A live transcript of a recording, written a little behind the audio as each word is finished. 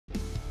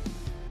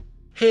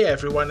Hey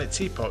everyone,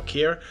 it's Epoch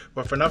here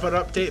with another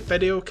update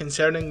video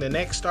concerning the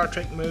next Star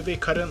Trek movie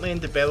currently in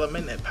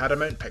development at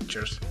Paramount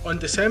Pictures. On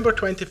December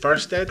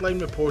 21st, Deadline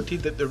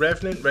reported that the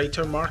Revenant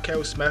writer Mark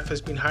L. Smith has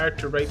been hired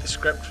to write the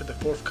script for the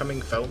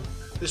forthcoming film.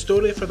 The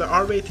story for the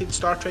R-rated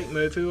Star Trek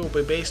movie will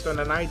be based on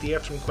an idea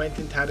from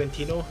Quentin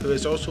Tarantino, who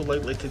is also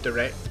likely to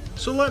direct.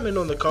 So let me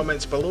know in the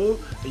comments below,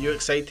 are you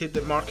excited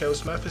that Mark L.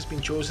 Smith has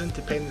been chosen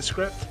to pen the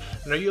script,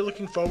 and are you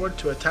looking forward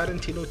to a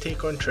Tarantino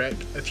take on Trek?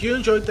 If you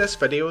enjoyed this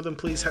video then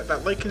please hit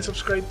that like and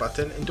subscribe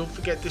button and don't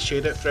forget to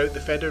share it throughout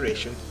the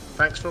Federation.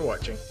 Thanks for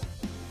watching.